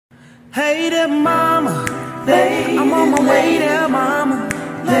Hey there, mama. I'm on my way there, mama.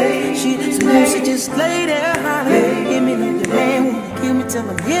 She just lay there, hollering. Give me the man, wanna kill me till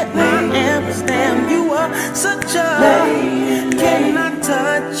I'm hit my Amsterdam. You are such a cannot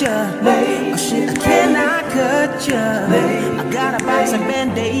touch ya. Oh shit, I cannot cut ya. I got a box of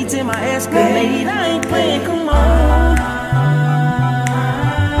band-aids in my Escalade. I ain't playing, come on.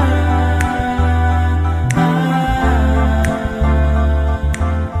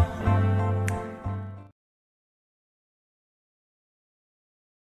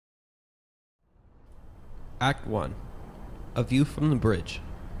 Act 1. A View from the Bridge.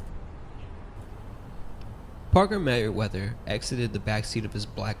 Parker Merriweather exited the backseat of his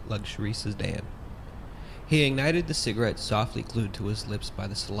black luxury sedan. He ignited the cigarette softly glued to his lips by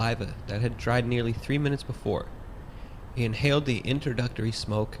the saliva that had dried nearly 3 minutes before. He inhaled the introductory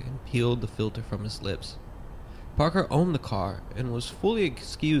smoke and peeled the filter from his lips. Parker owned the car and was fully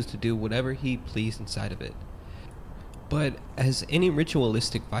excused to do whatever he pleased inside of it. But as any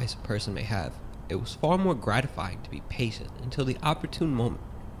ritualistic vice a person may have, it was far more gratifying to be patient until the opportune moment,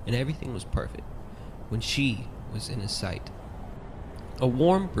 and everything was perfect, when she was in his sight. A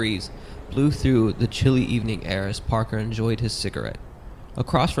warm breeze blew through the chilly evening air as Parker enjoyed his cigarette.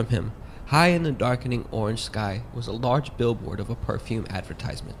 Across from him, high in the darkening orange sky, was a large billboard of a perfume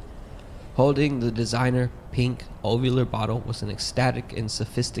advertisement. Holding the designer pink ovular bottle was an ecstatic and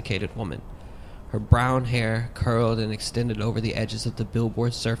sophisticated woman. Her brown hair curled and extended over the edges of the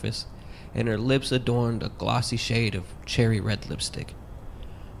billboard's surface, and her lips adorned a glossy shade of cherry red lipstick.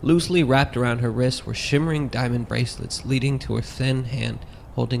 Loosely wrapped around her wrists were shimmering diamond bracelets leading to her thin hand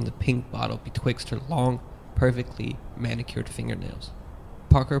holding the pink bottle betwixt her long, perfectly manicured fingernails.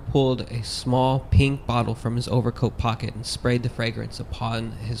 Parker pulled a small pink bottle from his overcoat pocket and sprayed the fragrance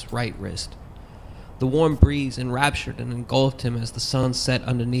upon his right wrist. The warm breeze enraptured and engulfed him as the sun set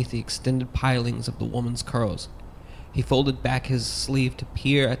underneath the extended pilings of the woman's curls. He folded back his sleeve to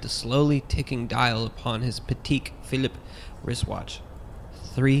peer at the slowly ticking dial upon his Patek Philippe wristwatch.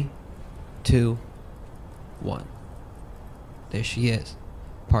 3, 2, 1. There she is,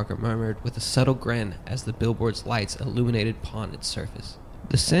 Parker murmured with a subtle grin as the billboard's lights illuminated upon its surface.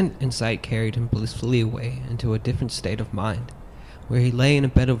 The scent in sight carried him blissfully away into a different state of mind, where he lay in a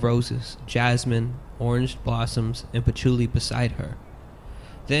bed of roses, jasmine, orange blossoms, and patchouli beside her.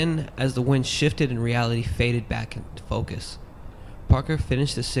 Then, as the wind shifted and reality faded back into focus, Parker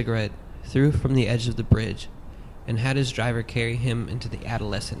finished the cigarette, threw from the edge of the bridge, and had his driver carry him into the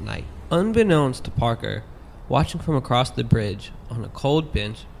adolescent night. Unbeknownst to Parker, watching from across the bridge, on a cold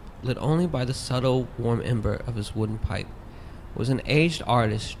bench, lit only by the subtle, warm ember of his wooden pipe, was an aged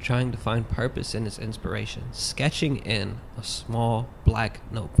artist trying to find purpose in his inspiration, sketching in a small, black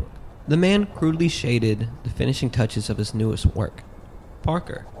notebook. The man crudely shaded the finishing touches of his newest work.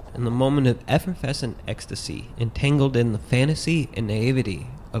 Parker, in the moment of effervescent ecstasy, entangled in the fantasy and naivety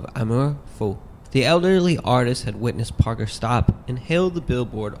of amour fou. The elderly artist had witnessed Parker stop and hail the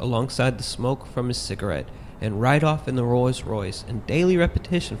billboard alongside the smoke from his cigarette and ride off in the Rolls Royce in daily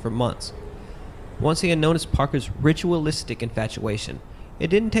repetition for months. Once he had noticed Parker's ritualistic infatuation, it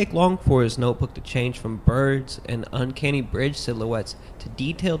didn't take long for his notebook to change from birds and uncanny bridge silhouettes to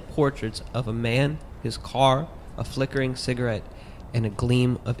detailed portraits of a man, his car, a flickering cigarette, and a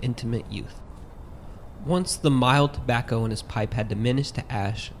gleam of intimate youth. Once the mild tobacco in his pipe had diminished to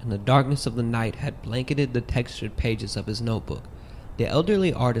ash and the darkness of the night had blanketed the textured pages of his notebook, the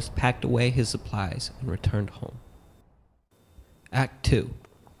elderly artist packed away his supplies and returned home. Act 2.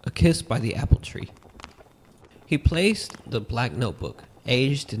 A Kiss by the Apple Tree. He placed the black notebook,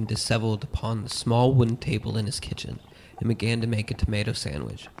 aged and disheveled, upon the small wooden table in his kitchen and began to make a tomato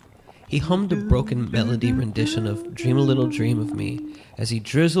sandwich. He hummed a broken melody rendition of Dream a Little Dream of Me as he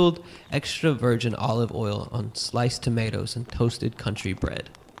drizzled extra virgin olive oil on sliced tomatoes and toasted country bread.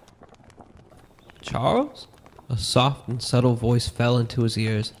 Charles? A soft and subtle voice fell into his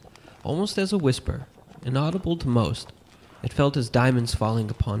ears, almost as a whisper, inaudible to most. It felt as diamonds falling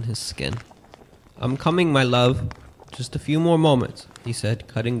upon his skin. "I'm coming, my love. Just a few more moments," he said,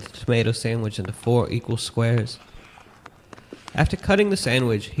 cutting the tomato sandwich into 4 equal squares. After cutting the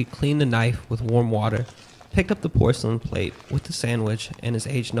sandwich, he cleaned the knife with warm water, picked up the porcelain plate with the sandwich and his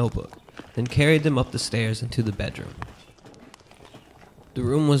aged notebook, then carried them up the stairs into the bedroom. The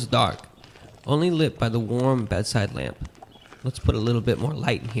room was dark, only lit by the warm bedside lamp. "Let's put a little bit more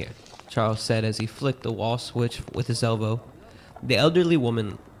light in here," Charles said as he flicked the wall switch with his elbow. The elderly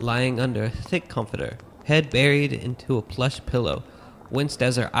woman, lying under a thick comforter, head buried into a plush pillow, winced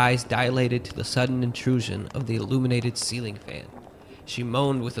as her eyes dilated to the sudden intrusion of the illuminated ceiling fan. She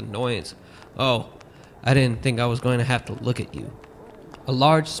moaned with annoyance, "Oh, I didn't think I was going to have to look at you." A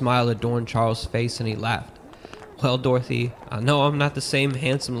large smile adorned Charles' face and he laughed. "Well, Dorothy, I know I'm not the same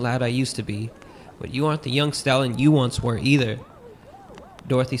handsome lad I used to be, but you aren't the young stallion you once were either."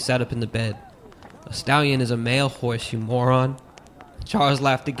 Dorothy sat up in the bed. "A stallion is a male horse, you moron." Charles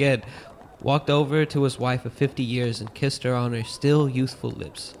laughed again, walked over to his wife of 50 years and kissed her on her still youthful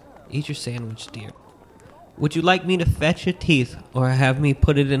lips. "Eat your sandwich, dear." "Would you like me to fetch your teeth, or have me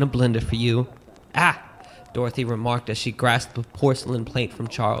put it in a blender for you?" "Ah!" Dorothy remarked as she grasped a porcelain plate from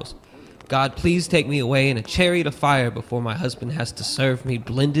Charles. "God, please take me away in a chariot of fire before my husband has to serve me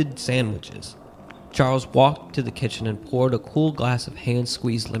blended sandwiches." Charles walked to the kitchen and poured a cool glass of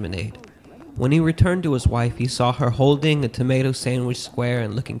hand-squeezed lemonade. When he returned to his wife, he saw her holding a tomato sandwich square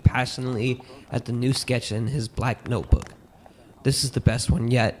and looking passionately at the new sketch in his black notebook. "This is the best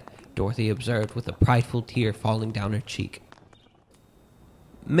one yet," Dorothy observed with a prideful tear falling down her cheek.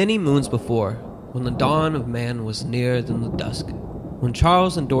 Many moons before, when the dawn of man was nearer than the dusk, when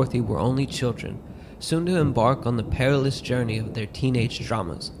Charles and Dorothy were only children, soon to embark on the perilous journey of their teenage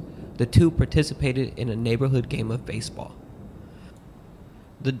dramas, the two participated in a neighborhood game of baseball.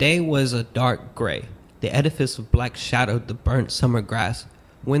 The day was a dark gray. The edifice of black shadowed the burnt summer grass.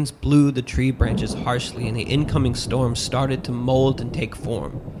 Winds blew the tree branches harshly, and the incoming storm started to mold and take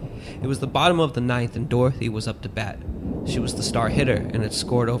form. It was the bottom of the ninth, and Dorothy was up to bat. She was the star hitter, and had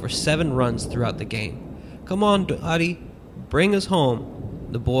scored over 7 runs throughout the game. "Come on, Dottie, bring us home,"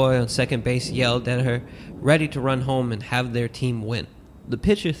 the boy on second base yelled at her, ready to run home and have their team win. The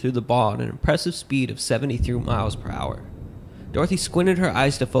pitcher threw the ball at an impressive speed of 73 miles per hour. Dorothy squinted her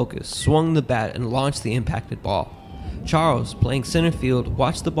eyes to focus, swung the bat, and launched the impacted ball. Charles, playing center field,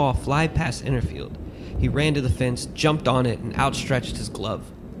 watched the ball fly past infield. He ran to the fence, jumped on it, and outstretched his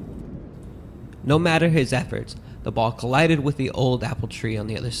glove. No matter his efforts, the ball collided with the old apple tree on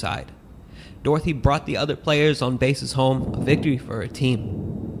the other side. Dorothy brought the other players on bases home, a victory for her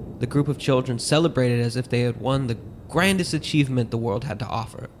team. The group of children celebrated as if they had won the grandest achievement the world had to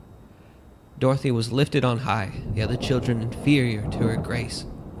offer. Dorothy was lifted on high, the other children inferior to her grace.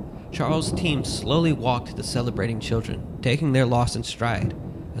 Charles' team slowly walked the celebrating children, taking their loss in stride,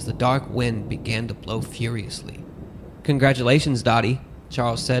 as the dark wind began to blow furiously. "Congratulations, Dottie,"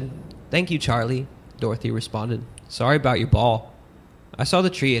 Charles said. "Thank you, Charlie," Dorothy responded. "Sorry about your ball." "I saw the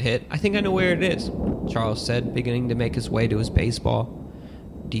tree it hit. I think I know where it is," Charles said, beginning to make his way to his baseball.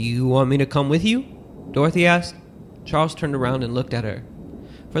 "Do you want me to come with you?" Dorothy asked. Charles turned around and looked at her.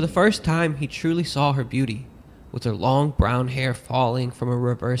 For the first time, he truly saw her beauty, with her long brown hair falling from a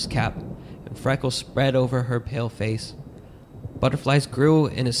reverse cap and freckles spread over her pale face. Butterflies grew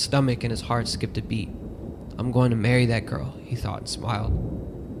in his stomach and his heart skipped a beat. "I'm going to marry that girl," he thought and smiled.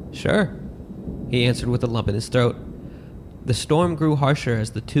 "Sure," he answered with a lump in his throat. The storm grew harsher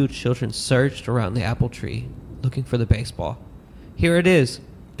as the two children surged around the apple tree, looking for the baseball. "Here it is,"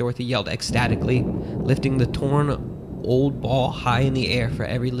 Dorothy yelled ecstatically, lifting the torn old ball high in the air for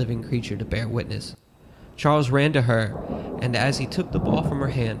every living creature to bear witness. Charles ran to her, and as he took the ball from her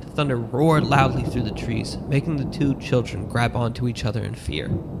hand, thunder roared loudly through the trees, making the two children grab onto each other in fear.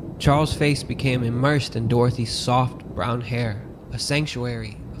 Charles' face became immersed in Dorothy's soft brown hair, a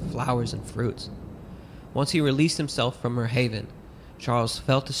sanctuary of flowers and fruits. Once he released himself from her haven, Charles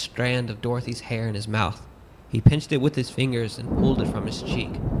felt a strand of Dorothy's hair in his mouth. He pinched it with his fingers and pulled it from his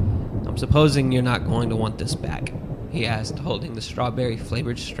cheek. "I'm supposing you're not going to want this back?" he asked, holding the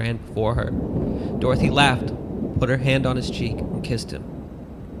strawberry-flavored strand before her. Dorothy laughed, put her hand on his cheek, and kissed him.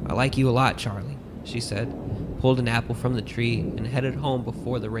 "I like you a lot, Charlie," she said, pulled an apple from the tree, and headed home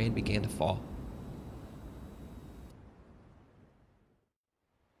before the rain began to fall.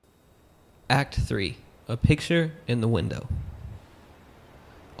 Act 3. A Picture in the Window.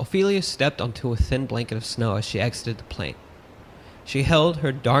 Ophelia stepped onto a thin blanket of snow as she exited the plane. She held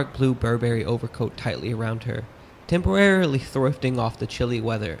her dark blue Burberry overcoat tightly around her, temporarily thrifting off the chilly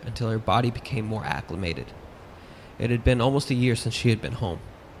weather until her body became more acclimated. It had been almost a year since she had been home.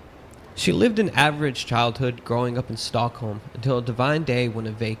 She lived an average childhood growing up in Stockholm until a divine day when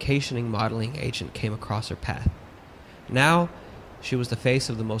a vacationing modeling agent came across her path. Now, she was the face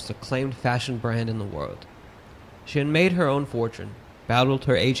of the most acclaimed fashion brand in the world. She had made her own fortune, battled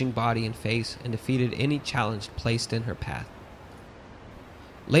her aging body and face, and defeated any challenge placed in her path.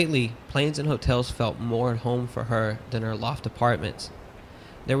 Lately, planes and hotels felt more at home for her than her loft apartments.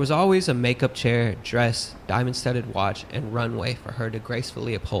 There was always a makeup chair, dress, diamond-studded watch, and runway for her to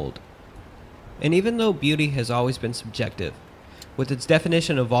gracefully uphold. And even though beauty has always been subjective, with its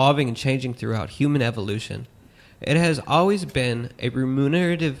definition evolving and changing throughout human evolution, it has always been a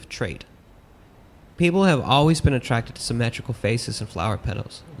remunerative trait. People have always been attracted to symmetrical faces and flower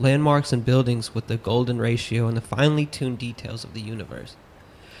petals, landmarks and buildings with the golden ratio and the finely tuned details of the universe.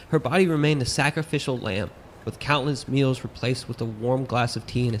 Her body remained a sacrificial lamb, with countless meals replaced with a warm glass of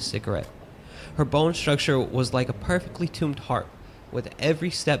tea and a cigarette. Her bone structure was like a perfectly tuned harp, with every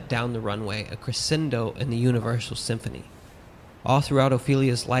step down the runway a crescendo in the universal symphony. All throughout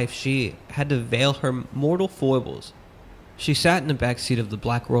Ophelia's life, she had to veil her mortal foibles. She sat in the back seat of the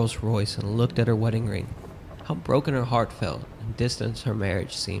black Rolls Royce and looked at her wedding ring. How broken her heart felt and distant her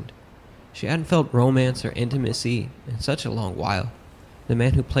marriage seemed. She hadn't felt romance or intimacy in such a long while. The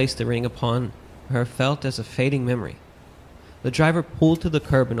man who placed the ring upon her felt as a fading memory. The driver pulled to the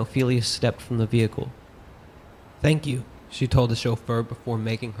curb and Ophelia stepped from the vehicle. "Thank you," she told the chauffeur before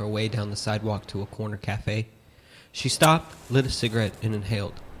making her way down the sidewalk to a corner cafe. She stopped, lit a cigarette, and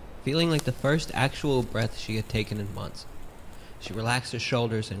inhaled, feeling like the first actual breath she had taken in months. She relaxed her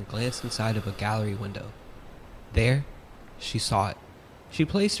shoulders and glanced inside of a gallery window. There, she saw it. She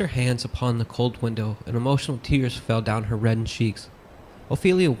placed her hands upon the cold window and emotional tears fell down her reddened cheeks.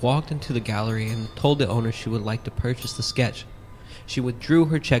 Ophelia walked into the gallery and told the owner she would like to purchase the sketch. She withdrew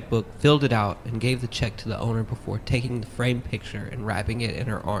her checkbook, filled it out, and gave the check to the owner before taking the framed picture and wrapping it in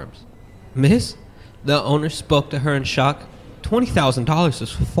her arms. "Miss?" The owner spoke to her in shock. $20,000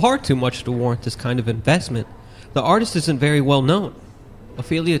 is far too much to warrant this kind of investment. The artist isn't very well known.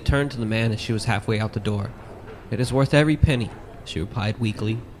 Ophelia turned to the man as she was halfway out the door. "It is worth every penny," she replied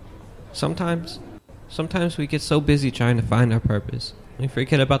weakly. Sometimes we get so busy trying to find our purpose, we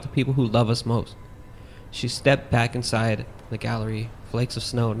forget about the people who love us most." She stepped back inside the gallery, flakes of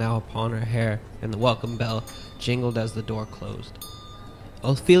snow now upon her hair, and the welcome bell jingled as the door closed.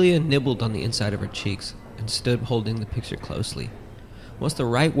 Ophelia nibbled on the inside of her cheeks and stood holding the picture closely. Once the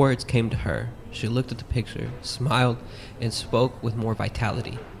right words came to her, she looked at the picture, smiled, and spoke with more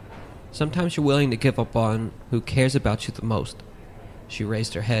vitality. "Sometimes you're willing to give up on who cares about you the most." She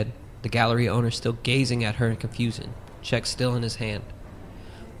raised her head, the gallery owner still gazing at her in confusion, check still in his hand.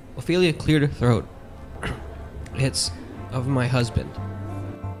 Ophelia cleared her throat. "It's of my husband.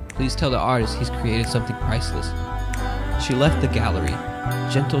 Please tell the artist he's created something priceless." She left the gallery,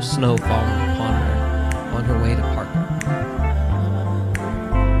 gentle snow falling upon her on her way to park.